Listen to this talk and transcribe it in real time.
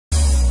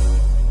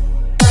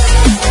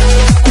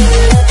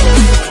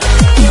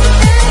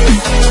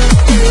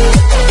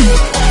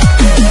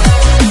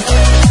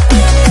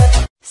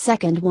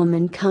Second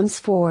woman comes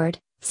forward,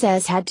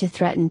 says had to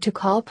threaten to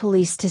call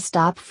police to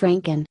stop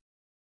Franken.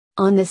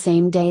 On the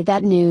same day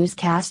that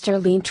newscaster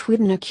Lynn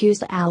Tweeden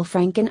accused Al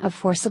Franken of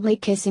forcibly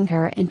kissing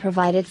her and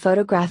provided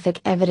photographic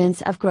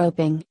evidence of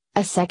groping,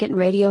 a second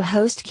radio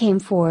host came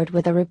forward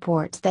with a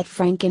report that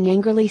Franken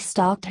angrily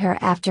stalked her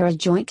after a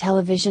joint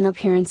television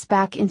appearance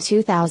back in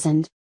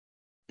 2000.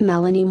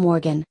 Melanie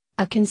Morgan,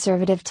 a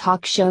conservative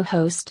talk show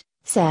host,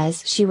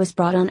 says she was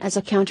brought on as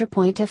a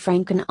counterpoint to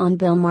Franken on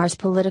Bill Maher's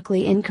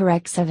Politically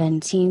Incorrect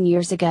 17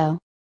 years ago.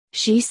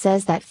 She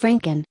says that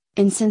Franken,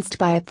 incensed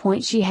by a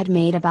point she had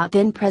made about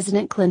then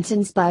President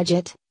Clinton's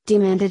budget,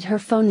 demanded her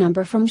phone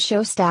number from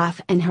show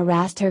staff and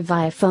harassed her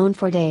via phone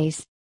for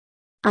days.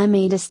 "I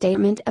made a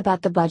statement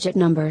about the budget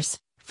numbers,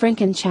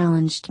 Franken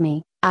challenged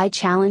me, I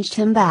challenged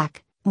him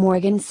back,"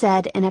 Morgan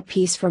said in a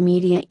piece for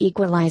Media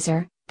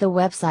Equalizer, the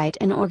website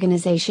and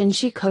organization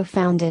she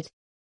co-founded.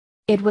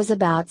 "It was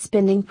about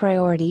spending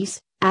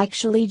priorities,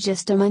 actually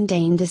just a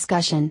mundane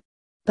discussion.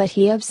 But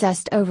he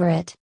obsessed over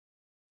it."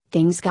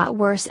 Things got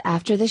worse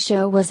after the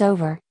show was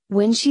over,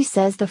 when she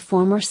says the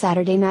former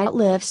Saturday Night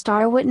Live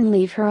star wouldn't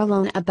leave her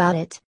alone about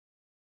it.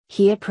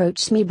 "He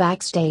approached me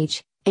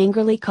backstage,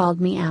 angrily called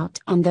me out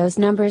on those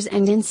numbers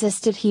and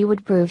insisted he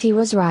would prove he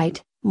was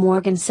right,"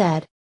 Morgan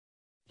said.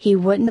 "He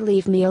wouldn't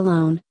leave me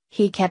alone,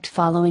 he kept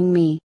following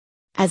me.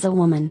 As a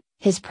woman,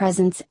 his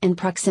presence and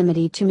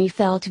proximity to me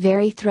felt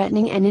very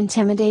threatening and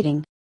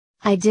intimidating.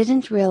 I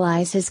didn't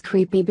realize his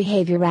creepy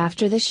behavior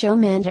after the show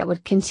meant it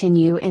would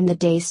continue in the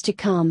days to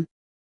come.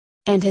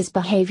 And his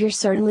behavior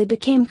certainly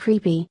became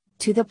creepy,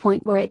 to the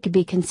point where it could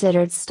be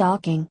considered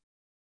stalking.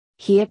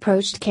 He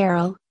approached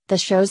Carol, the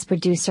show's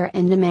producer,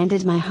 and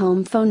demanded my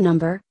home phone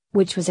number,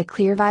 which was a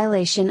clear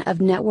violation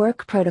of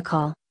network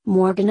protocol,"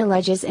 Morgan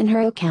alleges in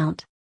her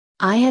account.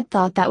 "I had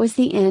thought that was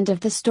the end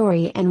of the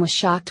story and was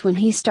shocked when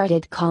he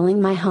started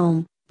calling my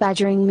home,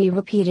 badgering me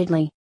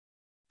repeatedly.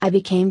 I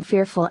became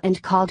fearful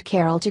and called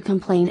Carol to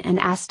complain and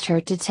asked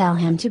her to tell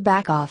him to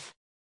back off.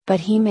 But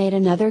he made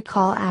another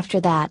call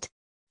after that.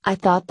 I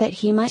thought that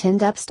he might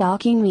end up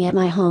stalking me at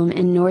my home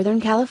in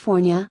Northern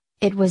California,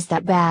 it was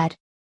that bad.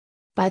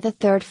 By the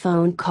third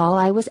phone call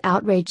I was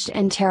outraged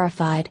and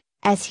terrified,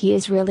 as he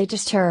is really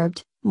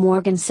disturbed,"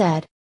 Morgan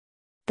said.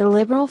 The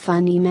liberal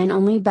funny man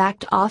only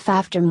backed off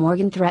after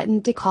Morgan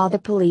threatened to call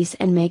the police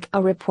and make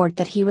a report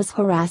that he was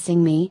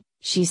harassing me,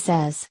 she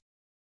says.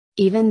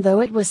 Even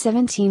though it was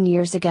 17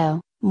 years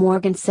ago,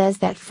 Morgan says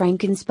that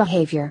Franken's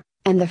behavior,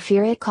 and the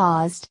fear it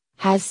caused,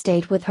 has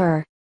stayed with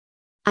her.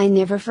 "I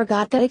never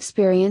forgot that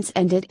experience,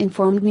 and it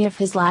informed me of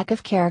his lack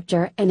of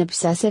character and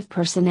obsessive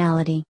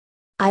personality.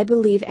 I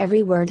believe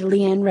every word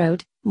Leanne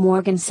wrote,"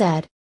 Morgan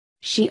said.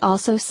 She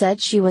also said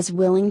she was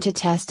willing to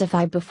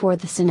testify before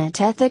the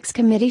Senate Ethics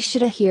Committee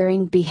should a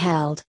hearing be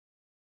held.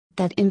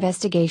 That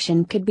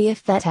investigation could be a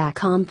fait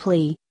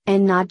accompli,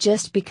 and not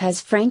just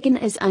because Franken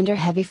is under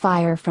heavy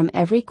fire from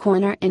every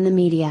corner in the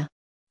media.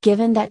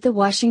 Given that the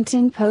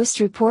Washington Post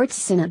reports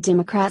Senate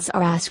Democrats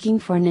are asking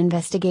for an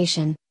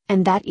investigation,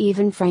 and that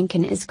even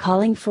Franken is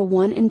calling for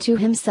one into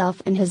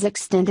himself in his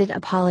extended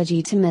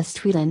apology to Ms.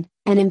 Tweeden,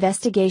 an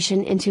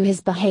investigation into his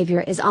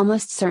behavior is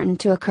almost certain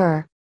to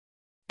occur.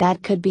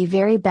 That could be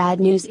very bad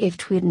news if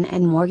Tweeden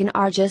and Morgan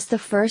are just the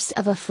first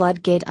of a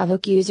floodgate of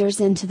accusers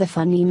into the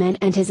funny man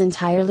and his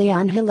entirely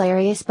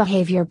unhilarious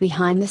behavior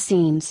behind the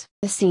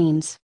scenes.